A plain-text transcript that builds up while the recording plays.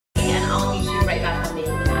I'll meet you right back on the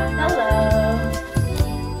mat. Hello.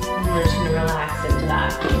 And we're just gonna relax into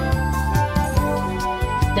that.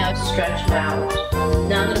 Now stretch them out.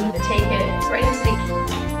 Now I'm gonna take it right into the...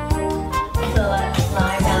 So let's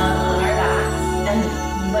lie down on our backs. And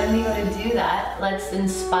when we go to do that, let's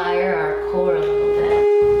inspire our core a little bit.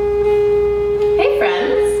 Hey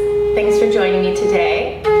friends, thanks for joining me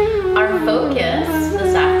today. Our focus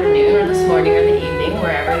this afternoon or this morning or the evening,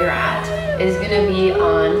 wherever you're at, is gonna be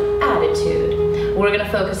on attitude. We're gonna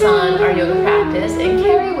focus on our yoga practice and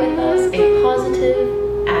carry with us a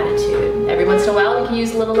positive attitude. Every once in a while we can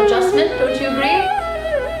use a little adjustment, don't you agree?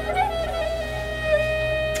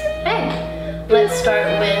 Okay, let's start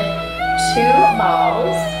with 2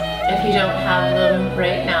 balls. If you don't have them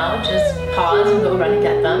right now, just pause and go run and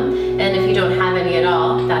get them. And if you don't have any at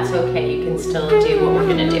all, that's okay. You can still do what we're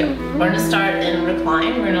gonna do. We're gonna start in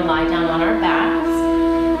recline. We're gonna lie down on our backs.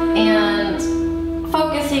 And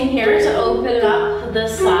focusing here to open up the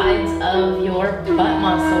sides of your butt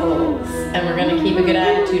muscles. And we're gonna keep a good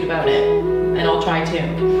attitude about it. And I'll try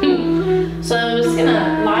to. So I'm just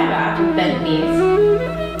gonna lie back with bent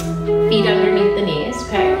knees. Feet underneath the knees,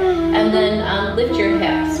 okay? And then lift your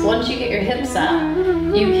hips. Once you get your hips up,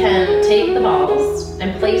 you can take the balls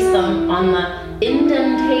and place them on the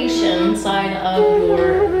indentation side of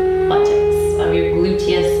your buttocks, of your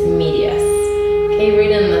gluteus medius. Okay,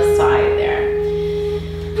 right in the side there.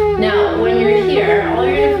 Now, when you're here, all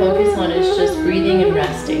you're gonna focus on is just breathing and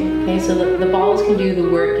resting. Okay, so the balls can do the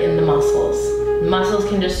work in the muscles. The muscles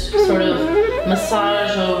can just sort of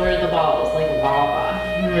massage over the balls like lava.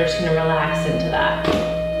 And we're just gonna relax into that.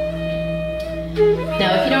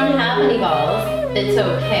 Now, if you don't have any balls, it's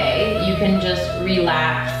okay. You can just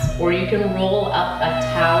relax, or you can roll up a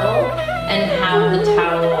towel and have the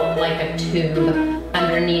towel like a tube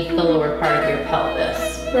underneath the lower part of your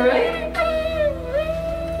pelvis. All right?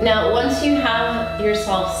 Now, once you have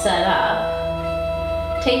yourself set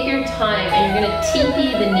up, take your time and you're gonna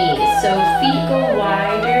teepee the knees. So feet go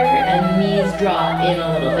wider and knees draw in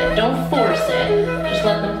a little bit. Don't force it, just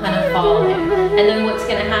let them kind of fall in. And then what's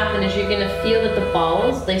gonna happen is you're gonna feel that the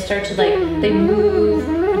balls, they start to they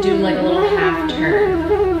move, do like a little half turn.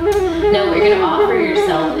 Now what you're gonna offer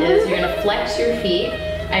yourself is you're gonna flex your feet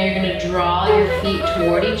and you're gonna draw your feet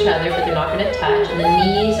toward each other, but they're not gonna touch, and the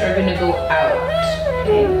knees are gonna go out,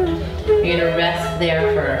 okay? You're gonna rest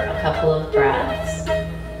there for a couple of breaths.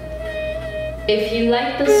 If you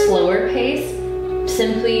like the slower pace,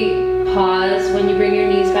 simply pause when you bring your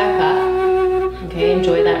knees back up. Okay,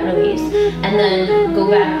 enjoy that release. And then go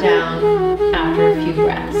back down after a few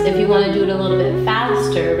breaths. If you want to do it a little bit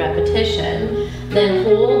faster, repetition, then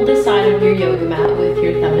hold the side of your yoga mat with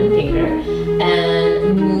your thumb and finger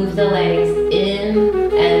and move the legs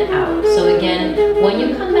in and out. So again, when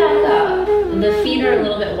you come back up, the feet are a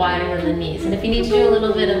little bit wider than the knees. And if you need to do a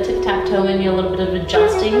little bit of tic-tac-toeing, a little bit of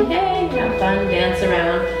adjusting, hey, have fun, dance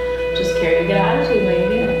around. Just carry a good attitude when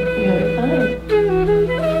you're here. You'll be fine.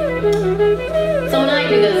 So when I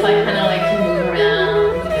do this, I kind of like to move around,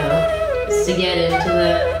 you know, just to get into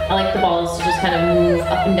I like the balls to just kind of move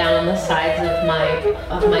up and down on the sides of my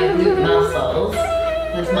glute muscles,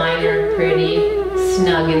 because mine are pretty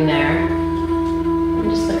snug in there.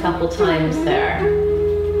 And just a couple times there.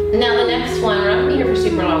 Now the next one, we're not going to be here for a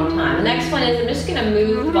super long time. The next one is I'm just going to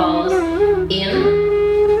move the balls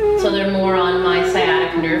in, so they're more on my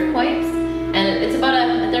sciatic nerve points, and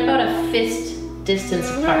they're about a fist distance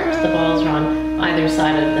apart. The balls are on either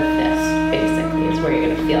side of the fist, basically, is where you're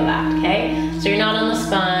going to feel that, okay? So you're not on the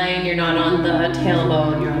spine, you're not on the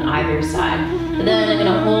tailbone, you're on either side. But then I'm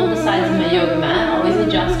going to hold the sides of my yoga mat, always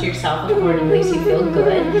adjust yourself accordingly so you feel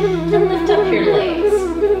good, and lift up your legs.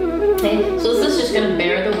 Okay, so this is just going to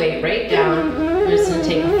bear the weight right down. I'm just going to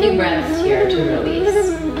take a few breaths here to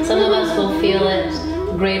release. Some of us will feel it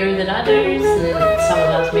greater than others, and some of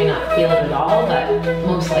us may not feel it at all, but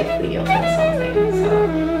most likely you'll feel something.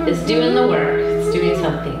 So it's doing the work, it's doing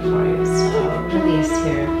something for you. So release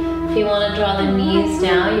here. If you want to draw the knees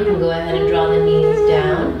down, you can go ahead and draw the knees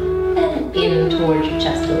down and in towards your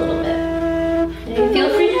chest a little bit. And feel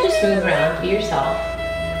free to just move around, be yourself.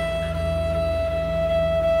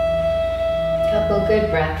 Couple good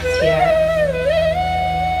breaths here.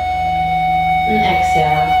 And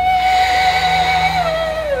exhale.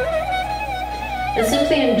 And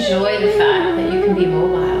simply enjoy the fact that you can be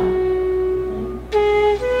mobile.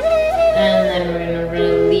 And then we're going to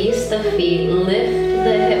release the feet, lift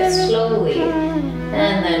the hips slowly,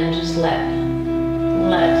 and then just let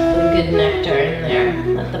the good nectar in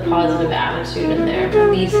there, let the positive attitude in there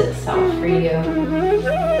release itself for you.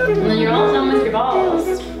 And then you're all done with your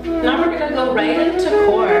balls. Now we're going to go right into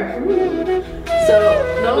core. So So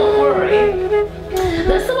don't worry.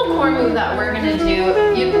 This little core move that we're gonna do,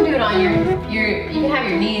 you can do it on you can have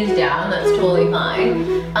your knees down, that's totally fine.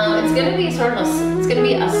 It's gonna be it's gonna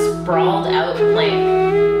be a sprawled out plank.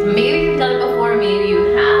 Maybe you've done it before, maybe you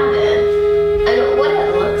haven't. And what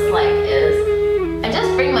it looks like is, I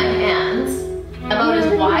just bring my hands about as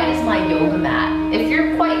wide as my yoga mat. If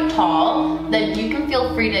you're quite tall, then you can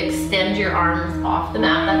feel free to extend your arms off the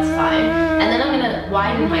mat, that's fine. And then I'm gonna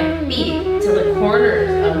widen my feet to the corners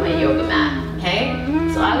of my yoga mat, okay?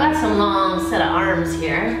 So I've got some long set of arms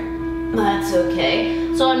here. That's okay.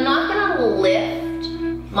 So I'm not gonna lift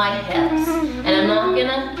my hips, and I'm not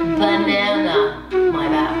gonna banana my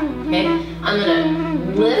back, okay? I'm gonna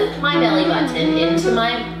lift my belly button into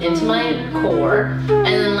my core, and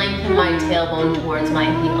then lengthen my tailbone towards my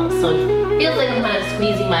heels. So it feels like I'm kind of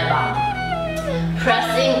squeezing my bum.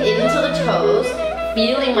 Pressing into the toes,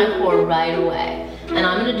 feeling my core right away. And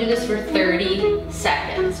I'm gonna do this for 30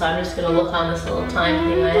 seconds. So I'm just gonna look on this little time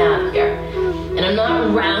thing I have here. And I'm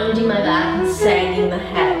not rounding my back and sagging the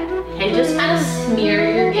head. Okay, just kind of smear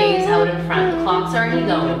your gaze out in front. The clock's already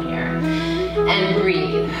going here. And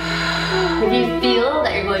breathe. If you feel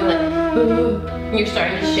that you're going like, ooh, and you're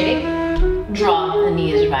starting to shake, drop the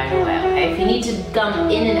knees right away, okay? If you need to come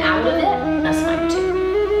in and out of it, that's fine too.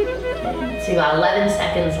 Okay, so you got 11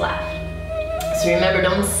 seconds left. So remember,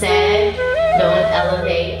 don't sag, don't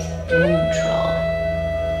elevate, neutral.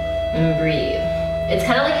 And breathe. It's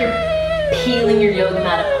kind of like you're peeling your yoga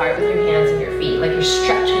mat apart with your hands and your feet, like you're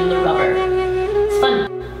stretching the rubber. It's fun,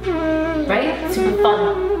 right? Super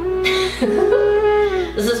fun.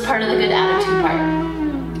 This is part of the good attitude part.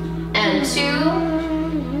 And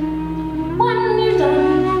 2, 1, you're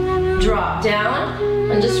done. Drop down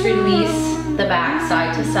and just release the back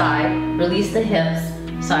side to side. Release the hips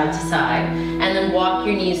side to side. And then walk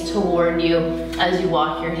your knees toward you as you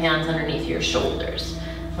walk your hands underneath your shoulders.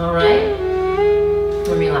 All right?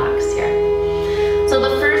 And relax here. So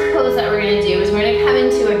the first pose that we're gonna do is we're gonna come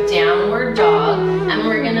into a downward dog, and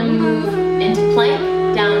we're gonna move into plank,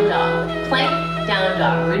 down dog, plank, down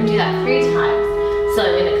dog. We're gonna do that 3 times. So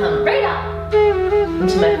I'm gonna come right up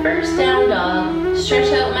into my first down dog,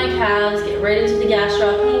 stretch out my calves, get right into the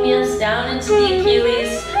gastrocnemius, down into the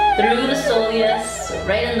Achilles, through the soleus, so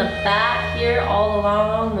right in the back here, all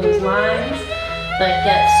along those lines. But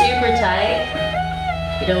get super tight.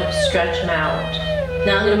 You don't stretch them out.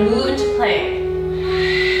 Now I'm gonna move into plank.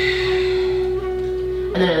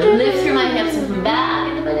 And then I lift through my hips and come back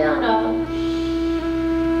into my down dog.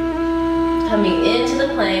 Coming into the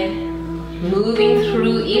plank, moving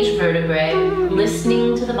through each vertebrae,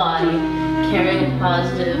 listening to the body, carrying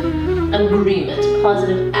positive agreement,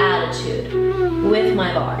 positive attitude with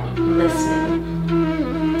my body, listening.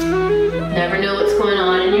 Never know what's going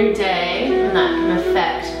on in your day, and that can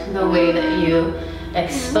affect the way that you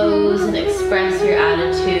expose and express your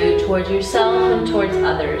attitude towards yourself and towards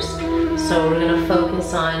others. So we're going to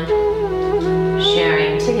focus on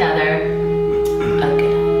sharing together a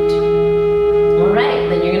good attitude. Alright,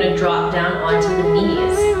 then you're going to drop down onto the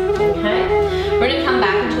knees. Okay? We're going to come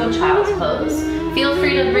back into a child's pose. Feel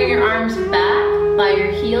free to bring your arms back by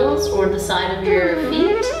your heels or the side of your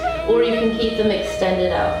feet, or you can keep them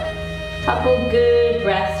extended out. Couple good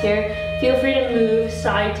breaths here. Feel free to move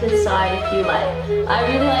side to side if you like. I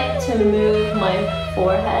really like to move my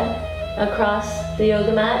forehead across the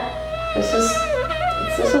yoga mat. It's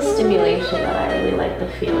just a stimulation that I really like the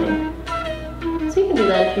feeling. So you can do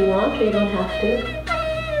that if you want, or you don't have to.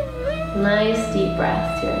 Nice deep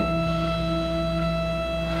breaths here.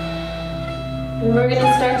 And we're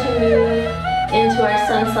gonna start to move into our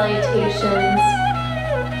sun salutations.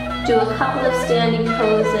 Do a couple of standing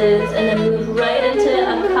poses, and then move right into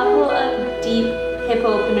a couple of deep hip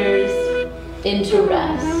openers into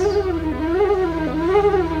rest.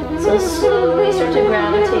 So slowly start to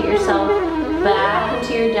gravitate yourself back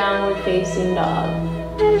into your downward facing dog.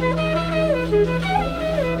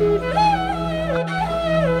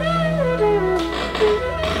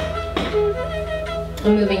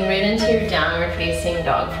 And moving right into your downward facing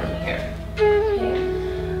dog from here. Okay.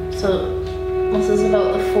 So this is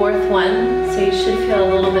about the 4th one, so you should feel a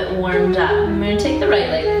little bit warmed up. I'm going to take the right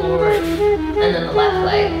leg forward and then the left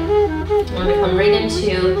leg. I'm going to come right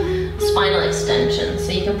into spinal extension.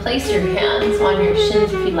 So you can place your hands on your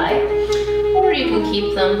shins if you like, or you can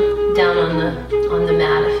keep them down on the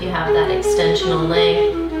mat if you have that extensional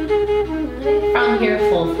leg. From here,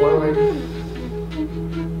 fold forward.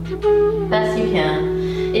 Best you can.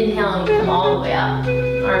 Inhale and come all the way up.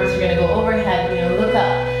 Arms are going to go overhead. We're going to look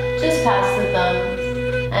up just past the thumbs,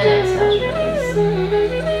 and exhale to release.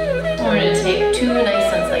 And we're going to take 2 nice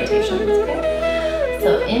sun salutations. Okay? So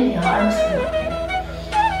inhale, arms come up here.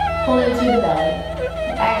 pull in through the belly.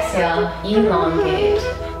 Exhale, elongate.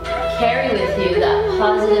 Carry with you that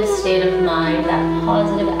positive state of mind, that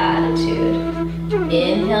positive attitude.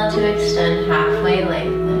 Inhale to extend, halfway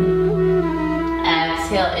lengthen.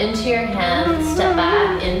 Exhale into your hands, step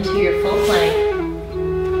back into your full plank.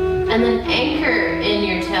 And then anchor in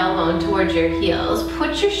your tailbone towards your heels.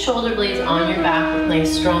 Put your shoulder blades on your back with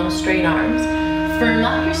nice, strong, straight arms. Firm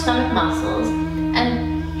up your stomach muscles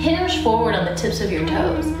and hinge forward on the tips of your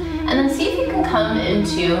toes. And then see if you can come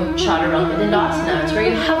into Chaturanga Dandasana. It's where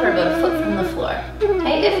you hover about a foot from the floor.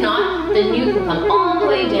 Okay, if not, then you can come all the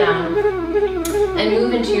way down and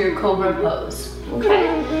move into your Cobra pose. Okay?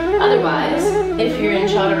 Otherwise, if you're in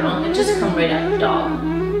Chaturanga, just come right up dog.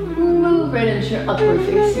 Move right into your upward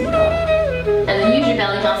facing dog. And then use your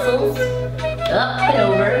belly muscles, up and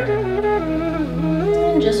over.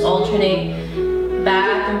 And just alternate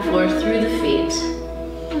back and forth through the feet.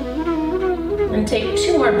 And take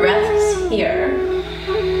 2 more breaths here.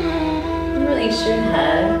 And release your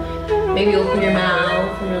head. Maybe open your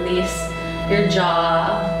mouth and release your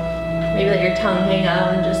jaw. Maybe let your tongue hang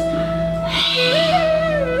out and just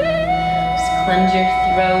cleanse your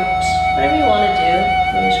throat. Whatever you want to do.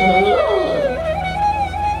 You just want to,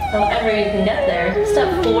 however you can get there,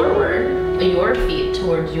 step forward, your feet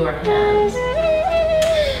towards your hands.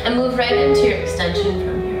 And move right into your extension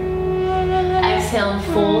from here. Exhale and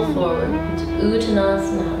fold forward into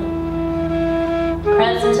Uttanasana.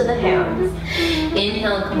 Press into the hands.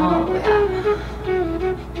 Inhale and come all the way up.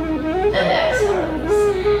 And exhale, release.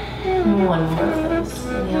 1 more of those.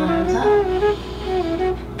 And the arms up.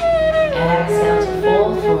 Exhale to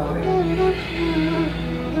fold forward.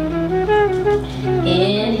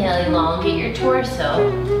 Inhale, elongate your torso,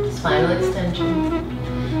 spinal extension.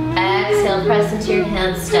 Exhale, press into your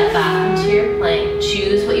hands, step back into your plank.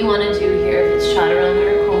 Choose what you want to do here, if it's Chaturanga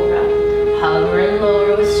or Cobra. Hover and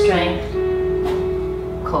lower with strength.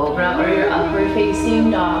 Cobra or your upward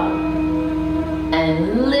facing dog.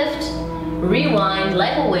 And lift, rewind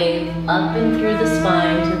like a wave, up and through the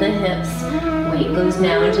spine to the hips. Weight goes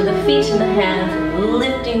now into the feet and the hands,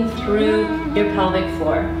 lifting through your pelvic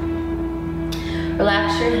floor.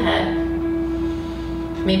 Relax your head.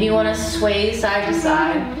 Maybe you want to sway side to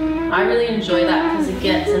side. I really enjoy that because it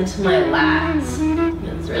gets into my lats.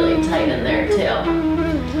 It's really tight in there too.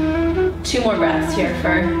 2 more breaths here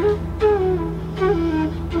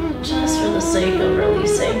just for the sake of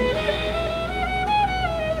releasing.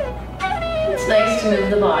 It's nice to move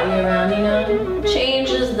the body around, you know.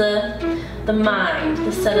 Changes the mind,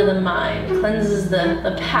 the set of the mind, cleanses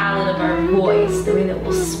the palate of our voice, the way that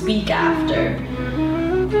we'll speak after.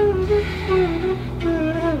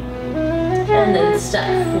 And then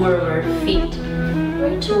step forward, feet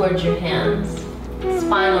right towards your hands.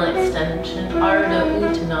 Spinal extension, Ardha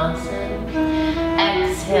Uttanasana.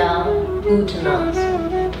 Exhale,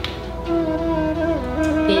 Uttanasana.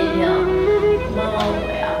 Inhale, come all the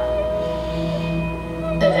way up.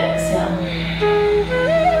 And exhale.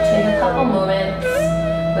 Take a couple moments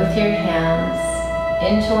with your hands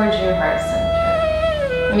in towards your heart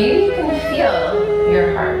center. Maybe you can feel your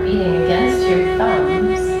heart beating against your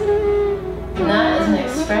thumbs. And that is an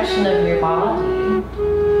expression of your body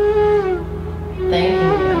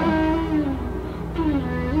thanking you.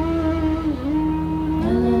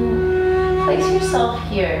 And then place yourself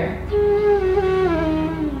here for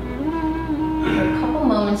a couple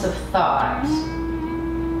moments of thought.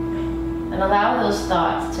 And allow those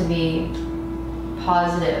thoughts to be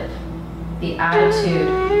positive. The attitude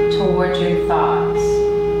towards your thoughts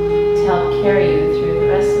to help carry you through the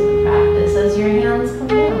rest of the practice as your hands come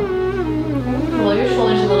down. Roll your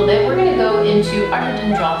shoulders a little bit. We're going to go into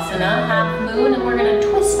Ardha half moon, and we're going to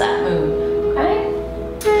twist that moon, okay?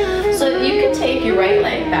 So you can take your right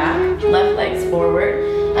leg back, left leg's forward,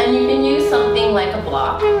 and you can use something like a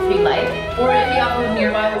block if you like, or if you have a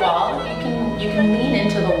nearby wall, you can lean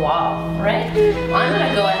into the wall, right? I'm going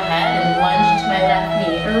to go ahead and lunge into my left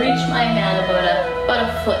knee and reach my hand about a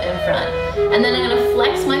foot in front. And then I'm going to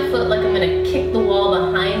flex my foot like I'm going to kick the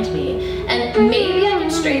wall behind me. And maybe I can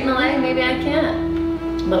straighten the leg, maybe I can't.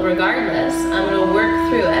 But regardless, I'm going to work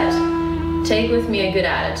through it. Take with me a good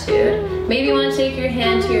attitude. Maybe you want to take your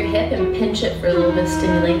hand to your hip and pinch it for a little bit of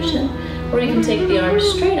stimulation. Or you can take the arms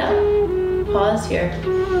straight up. Pause here.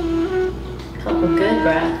 Couple good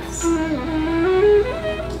breaths.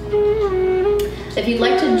 If you'd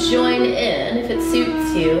like to join in, if it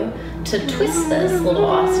suits you, to twist this little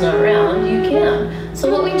asana around, you can. So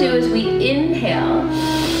what we do is we inhale.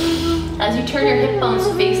 As you turn your hip bones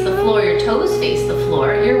face the floor, your toes face the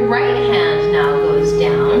floor, your right hand now goes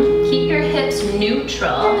down. Keep your hips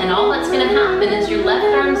neutral, and all that's going to happen is your left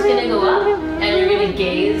arm's going to go up, and you're going to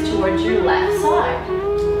gaze towards towards your left side.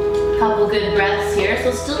 Couple good breaths here,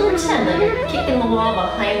 so still pretend that you're kicking the wall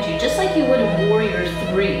behind you, just like you would in Warrior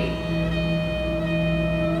 3.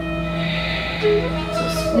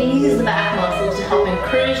 So squeeze the back muscles to help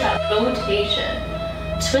encourage that rotation.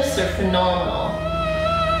 Twists are phenomenal.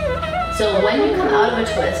 So when you come out of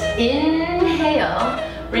a twist, inhale,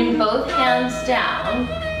 bring both hands down,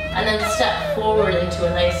 and then step forward into a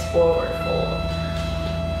nice forward fold.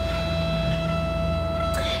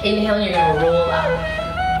 Inhale, you're going to roll up.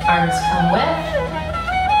 Arms come with,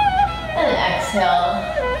 and then exhale,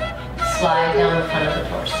 slide down the front of the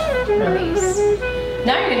torso, release.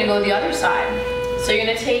 Now you're going to go the other side. So you're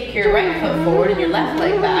going to take your right foot forward and your left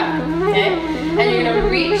leg back, okay? And you're going to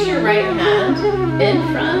reach your right hand in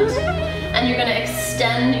front, and you're going to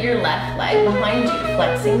extend your left leg behind you,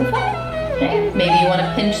 flexing the foot, okay? Maybe you want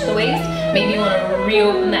to pinch the waist, maybe you want to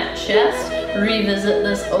reopen that chest, revisit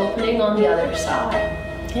this opening on the other side,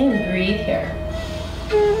 okay? And breathe here.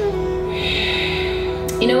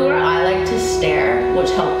 You know where I like to stare,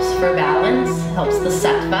 which helps for balance, helps the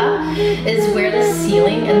sattva, is where the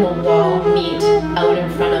ceiling and the wall meet out in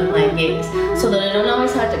front of my gaze, so that I don't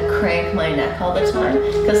always have to crank my neck all the time,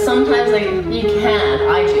 because sometimes I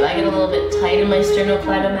get a little bit tight in my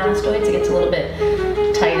sternocleidomastoids, it gets a little bit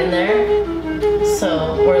tight in there,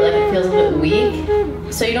 so, or like it feels a bit weak,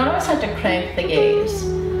 so you don't always have to crank the gaze.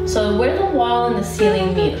 So where the wall and the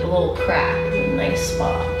ceiling meet, a little crack, a nice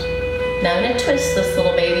spot. Now I'm going to twist this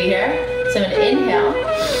little baby here. So I'm going to inhale,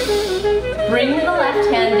 bring the left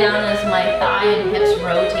hand down as my thigh and hips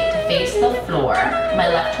rotate to face the floor. My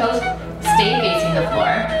left toes stay facing the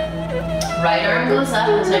floor. Right arm goes up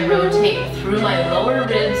as I rotate through my lower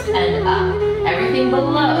ribs and up. Everything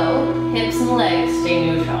below, hips and legs, stay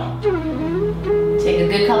neutral. Take a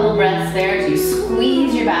good couple breaths there as you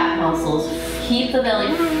squeeze your back muscles. Keep the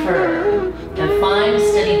belly firm and find a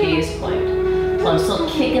steady gaze point. So I'm still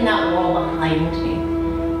kicking that wall behind me.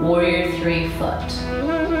 Warrior 3 foot.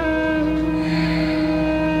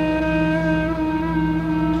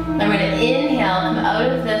 I'm going to inhale, come out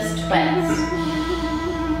of this twist.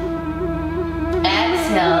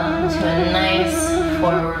 Exhale to a nice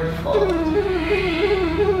forward fold.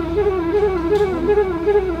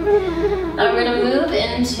 Now we're going to move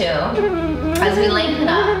into, as we lengthen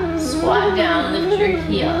up, squat down, lift your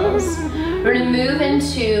heels. We're going to move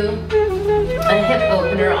into a hip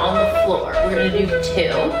opener on the floor. We're going to do 2.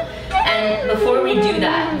 And before we do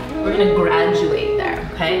that, we're going to graduate there,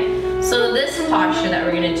 okay? So this posture that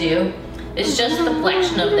we're going to do is just the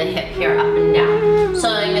flexion of the hip here, up and down. So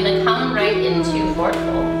I'm going to come right into forward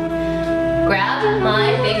fold. Grab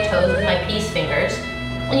my big toes with my peace fingers,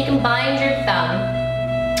 and you can bind your thumb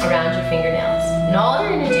around your fingernails. And all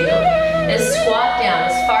you're going to do is squat down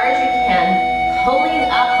as far as you can, pulling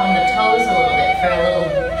up on the toes a little bit for a little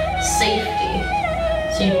safety.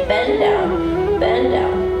 So you bend down, bend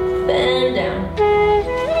down, bend down.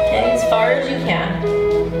 Okay, as far as you can.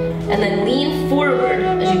 And then lean forward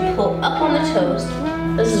as you pull up on the toes.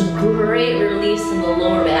 This is great release in the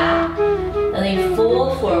lower back. And then you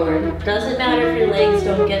fold forward. Doesn't matter if your legs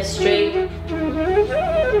don't get straight.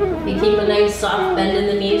 You keep a nice soft bend in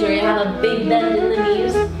the knees, or you have a big bend in the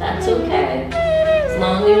knees, that's okay. As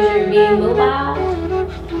long as you're being mobile,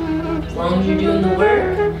 as long as you're doing the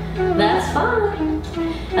work, that's fine.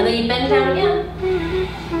 And then you bend down again.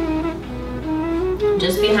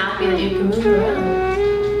 Just be happy that you can move around.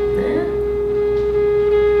 Yeah.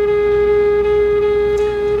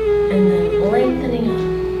 And then lengthening up.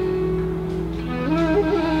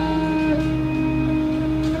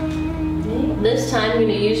 This time you're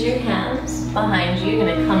going to use your hands behind you. You're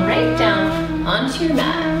going to come right down onto your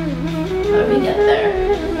mat. How do we get there?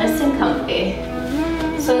 Nice and comfy.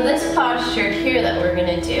 So this posture here that we're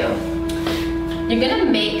going to do, you're going to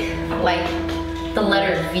make like the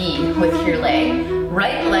letter V with your leg.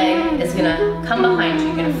 Right leg is going to come behind you.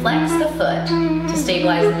 You're going to flex the foot to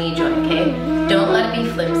stabilize the knee joint, okay? Don't let it be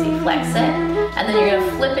flimsy. Flex it. And then you're going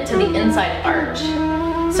to flip it to the inside arch.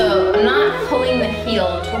 So I'm not pulling the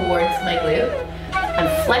heel towards my glute. I'm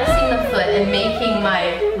flexing the foot and making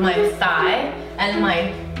my thigh and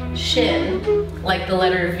my shin like the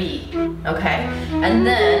letter V, okay? And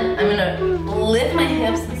then I'm gonna lift my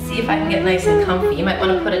hips and see if I can get nice and comfy. You might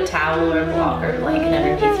wanna put a towel or a block or blanket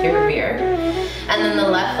underneath your rear. And then the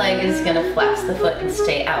left leg is gonna flex the foot and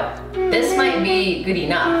stay out. This might be good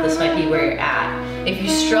enough. This might be where you're at. If you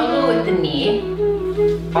struggle with the knee,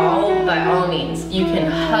 by all means, you can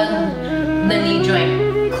hug the knee joint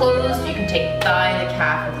closed. You can take the thigh and the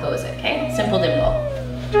calf and close it, okay? Simple dimple.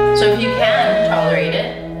 So if you can tolerate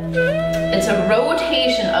it, it's a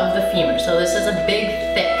rotation of the femur. So this is a big,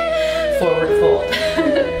 thick forward fold.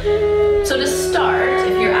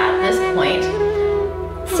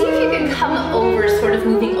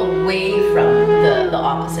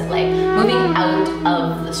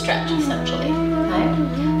 stretch essentially,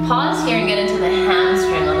 okay? Pause here and get into the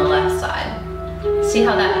hamstring on the left side. See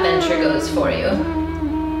how that venture goes for you.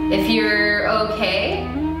 If you're okay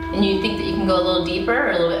and you think that you can go a little deeper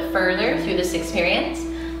or a little bit further through this experience,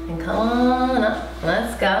 then come on up,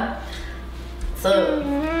 let's go. So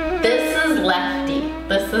this is lefty.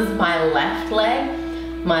 This is my left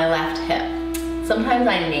leg, my left hip. Sometimes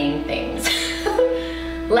I name things.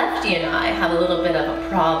 Lefty and I have a little bit of a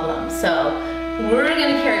problem, so we're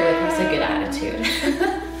gonna carry with us a good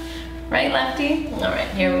attitude. Right, Lefty? All right,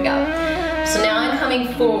 here we go. So now I'm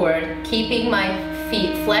coming forward, keeping my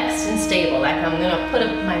feet flexed and stable, like I'm gonna put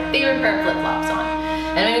my favorite pair of flip-flops on.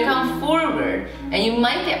 And I'm gonna come forward, and you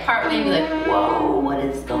might get partway and be like, whoa, what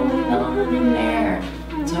is going on in there?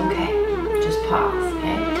 It's okay, just pause,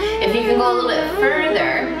 okay? If you can go a little bit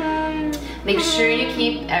further, make sure you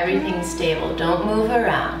keep everything stable. Don't move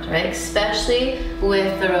around, right? Especially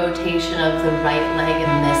with the rotation of the right leg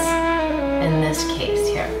in this case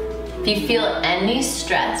here. If you feel any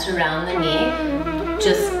stress around the knee,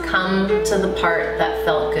 just come to the part that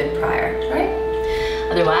felt good prior, right?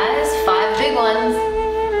 Otherwise, 5 big ones.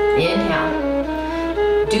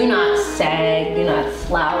 Inhale. Do not sag, do not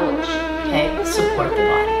slouch, okay? Support the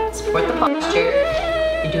body, support the posture.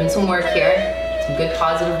 You're doing some work here. Some good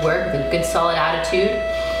positive work with a good solid attitude.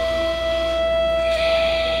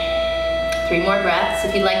 3 more breaths.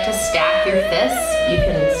 If you'd like to stack your fists, you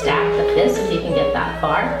can stack the fists if you can get that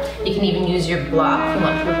far. You can even use your block if you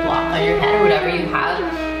want to put a block on your head or whatever you have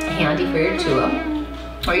handy for your tool.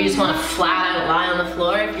 Or you just want to flat out lie on the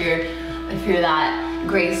floor if you're that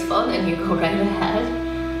graceful, then you go right ahead.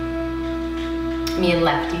 Me and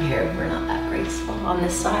Lefty here, we're not that graceful on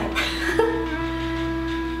this side.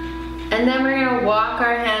 And then we're gonna walk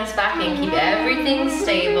our hands back and keep everything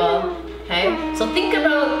stable, okay? So think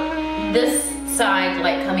about this side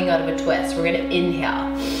like coming out of a twist. We're gonna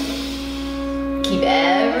inhale. Keep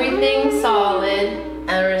everything solid, and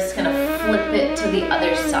we're just gonna flip it to the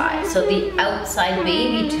other side. So the outside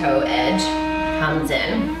baby toe edge comes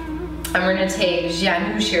in, and we're gonna take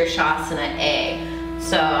Janushirshasana A.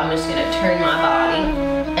 So I'm just gonna turn my body,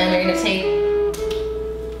 and we're gonna take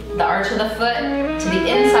the arch of the foot to the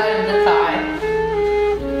inside of the thigh,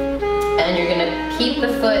 and you're gonna keep the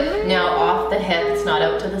foot now off the hip. It's not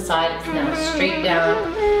out to the side, it's now straight down,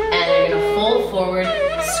 and you're gonna fold forward,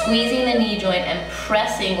 squeezing the knee joint and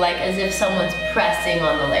pressing like as if someone's pressing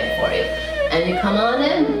on the leg for you. And you come on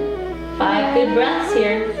in. 5 good breaths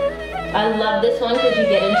here. I love this one because you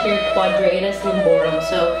get into your quadratus lumborum,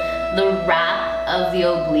 so the wrap of the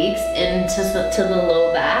obliques into the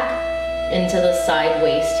low back, into the side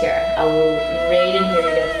waist here. Right in here,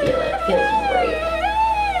 you're gonna feel it. It feels great.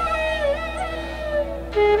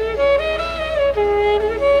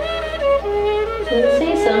 So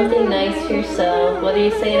say something nice to yourself, whether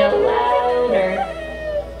you say it out loud or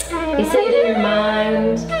you say it in your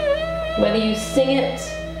mind, whether you sing it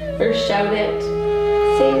or shout it,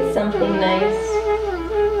 say something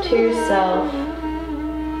nice to yourself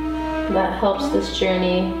that helps this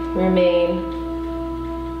journey remain,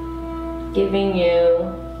 giving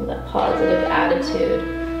you that positive attitude.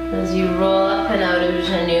 As you roll up and out of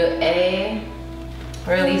Janu A,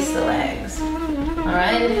 release the legs. All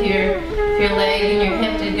right, if your leg and your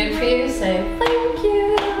hip did good for you, say thank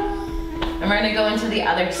you. And we're gonna go into the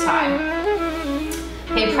other side.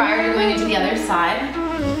 Okay, prior to going into the other side,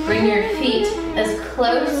 bring your feet as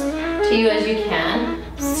close to you as you can.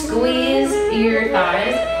 Squeeze your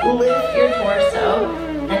thighs, lift your torso,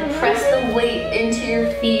 and press the weight into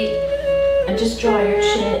your feet. And just draw your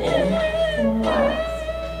chin in and relax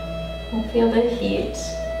and feel the heat.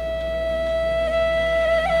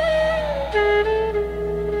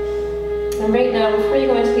 And right now, before you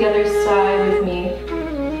go into the other side with me,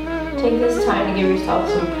 take this time to give yourself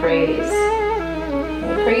some praise.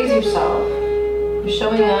 And praise yourself for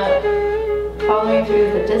showing up, following through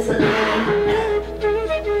with the discipline,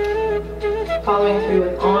 following through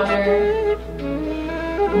with honor,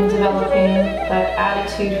 and developing that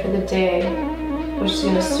attitude for the day, which is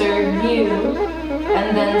going to serve you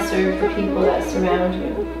and then serve the people that surround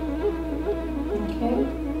you. Okay?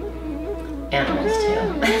 Animals too.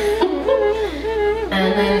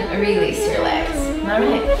 And then release your legs.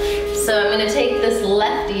 Alright, so I'm going to take this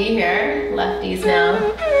lefty here. Lefties now.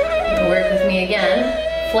 Work with me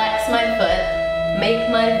again. Flex my foot. Make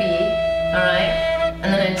my V. Alright?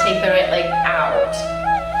 And then I take the right leg out.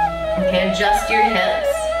 Okay, adjust your hips.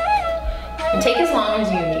 And take as long as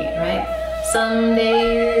you need, right? Some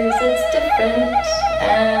days it's different,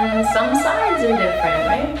 and some sides are different,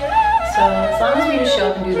 right? So as long as we just show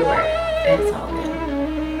up and do the work, it's all good.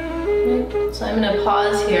 Right? So I'm gonna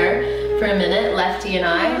pause here for a minute, Lefty and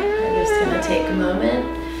I. just gonna take a moment.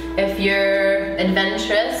 If you're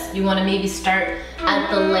adventurous, you wanna maybe start at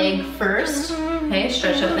the leg first. Okay,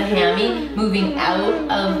 stretch out the hammy, moving out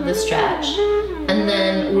of the stretch, and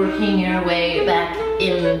then working your way back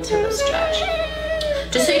into the stretch.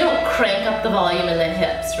 Just so you don't crank up the volume in the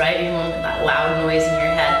hips, right? You don't want that loud noise in your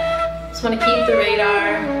head. Just wanna keep the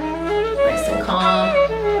radar nice and calm.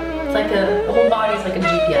 It's like the whole body's like a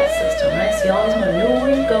GPS system, right? So you always wanna know where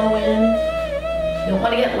you're going. You don't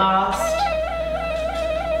wanna get lost.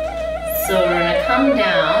 So we're gonna come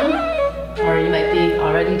down, or you might be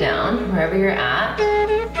already down, wherever you're at.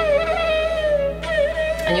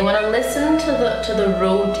 And you wanna listen to the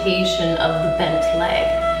rotation of the bent leg.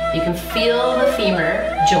 You can feel the femur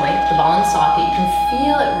joint, the ball and socket, you can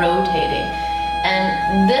feel it rotating.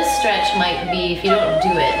 And this stretch might be, if you don't do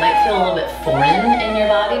it, might feel a little bit foreign in your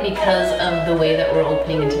body because of the way that we're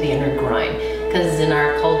opening into the inner groin. Because in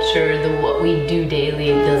our culture, what we do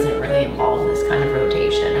daily doesn't really involve this kind of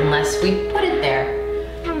rotation unless we put it there.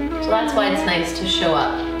 So that's why it's nice to show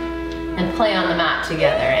up and play on the mat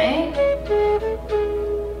together, eh?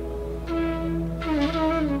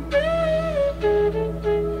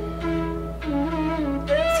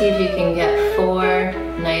 See if you can get 4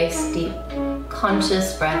 nice, deep,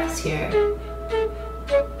 conscious breaths here.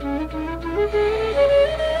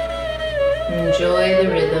 Enjoy the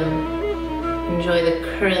rhythm. Enjoy the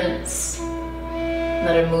currents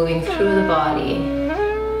that are moving through the body,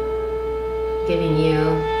 giving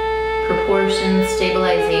you proportion,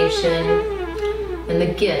 stabilization, and the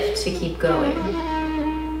gift to keep going.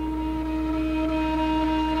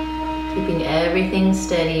 Keeping everything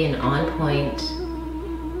steady and on point.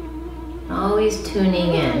 Always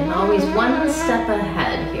tuning in, always one step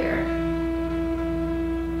ahead here.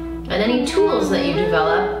 And any tools that you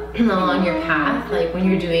develop along your path, like when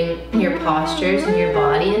you're doing your postures in your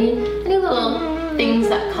body, any little things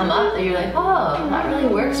that come up that you're like, oh, that really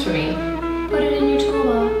works for me, put it in your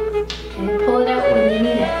toolbox and pull it out when you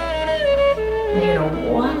need it. And you're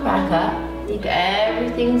gonna walk back up, keep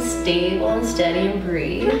everything stable and steady and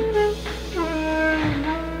breathe.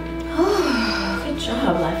 Oh, good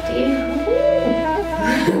job, lefty.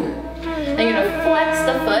 And you're gonna flex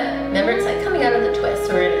the foot. Remember, it's like coming out of the twist.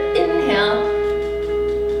 So we're gonna inhale.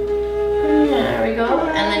 There we go.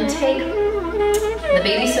 And then take the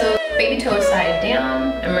baby toe side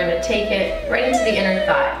down, and we're gonna take it right into the inner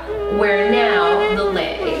thigh, where now the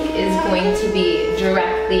leg is going to be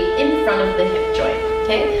directly in front of the hip joint,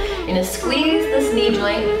 okay? You're gonna squeeze this knee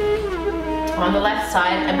joint on the left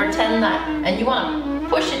side and pretend that, and you wanna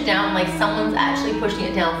push it down like someone's actually pushing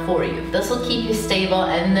it down for you. This will keep you stable,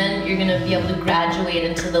 and then you're gonna be able to graduate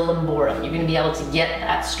into the lumborum. You're gonna be able to get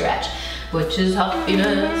that stretch, which is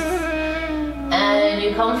happiness. And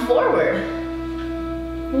you come forward.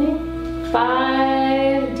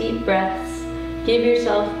 5 deep breaths. Give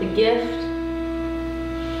yourself the gift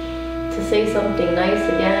to say something nice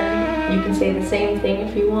again. You can say the same thing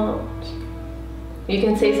if you want. You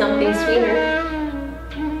can say something sweeter.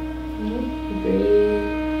 Breathe.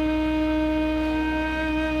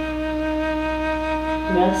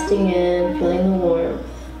 Resting in, feeling the warmth.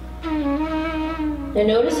 Now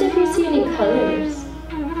notice if you see any colors.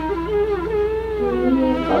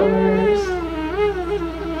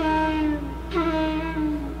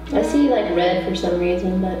 I see like red for some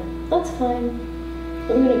reason, but that's fine.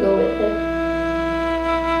 I'm gonna go with it.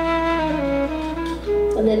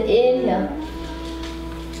 And then inhale.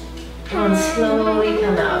 And slowly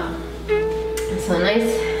come out. So a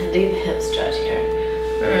nice deep hip stretch here.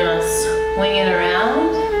 We're gonna swing it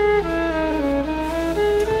around.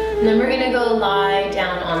 And then we're gonna go lie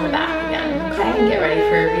down on the back again, okay? And get ready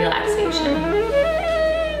for relaxation.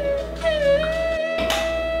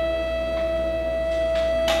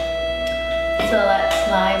 So let's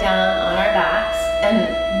lie down on our backs, and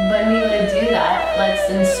when we would do that, let's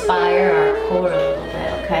inspire our core a little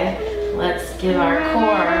bit, okay? Let's give our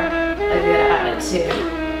core a good attitude.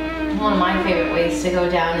 One of my favorite ways to go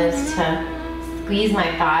down is to squeeze my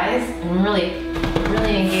thighs and really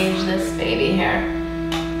engage this baby here.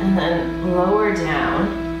 And then lower down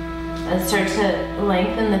and start to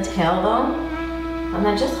lengthen the tailbone. And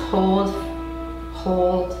then just hold a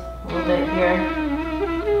little bit here.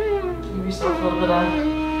 Give yourself a little bit of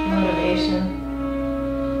motivation.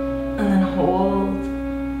 And then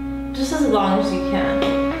hold just as long as you can.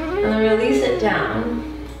 And then release it down.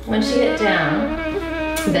 Once you get down,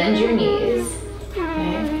 bend your knees.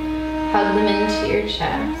 Okay? Hug them into your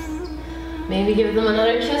chest. Maybe give them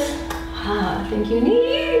another kiss. Thank you,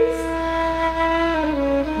 knees.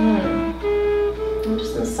 And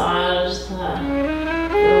just massage the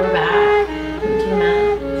lower back into the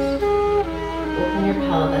mat. Open your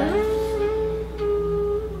pelvis.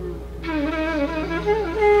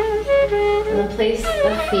 place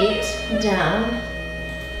the feet down.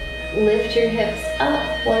 Lift your hips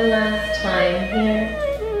up one last time here.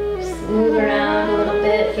 Just move around a little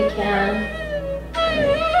bit if you can.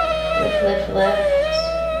 Lift, lift, lift.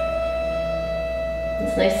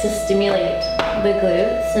 It's nice to stimulate the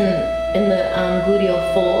glutes and in the gluteal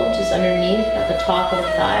fold, just underneath at the top of the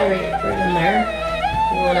thigh, right in there.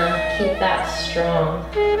 You want to keep that strong.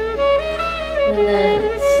 And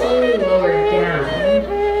then slowly lower down.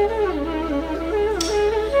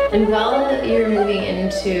 And while you're moving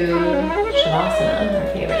into Shavasana, our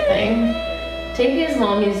favorite thing, take as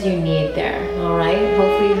long as you need there, all right?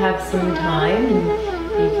 Hopefully you have some time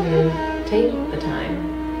and you can take the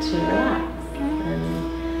time to relax.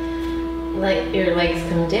 Let your legs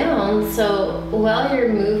come down. So while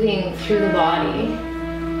you're moving through the body,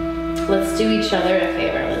 let's do each other a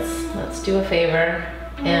favor. Let's do a favor.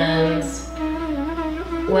 And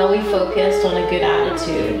while we focused on a good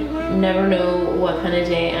attitude, never know what kind of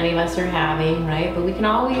day any of us are having, right? But we can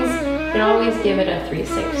always give it a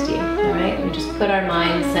 360, all right? We just put our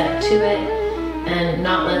mindset to it and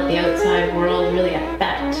not let the outside world really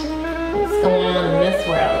affect what's going on in this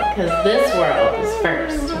world, because this world is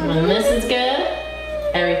first. And when this is good,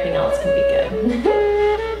 everything else can be good.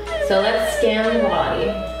 So let's scan the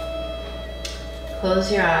body. Close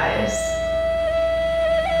your eyes.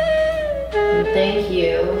 And thank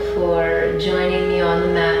you for joining me on the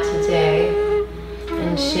mat today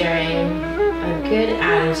and sharing a good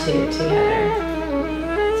attitude together.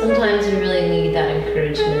 Sometimes we really need that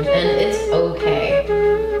encouragement, and it's okay.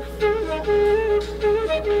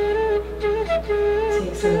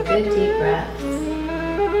 Take some good deep breaths.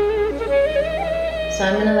 So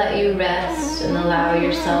I'm going to let you rest and allow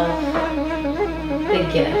yourself the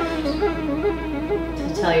gift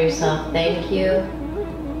to tell yourself thank you.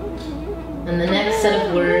 And the next set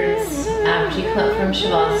of words after you come up from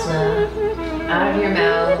Shavasana, out of your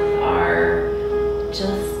mouth, are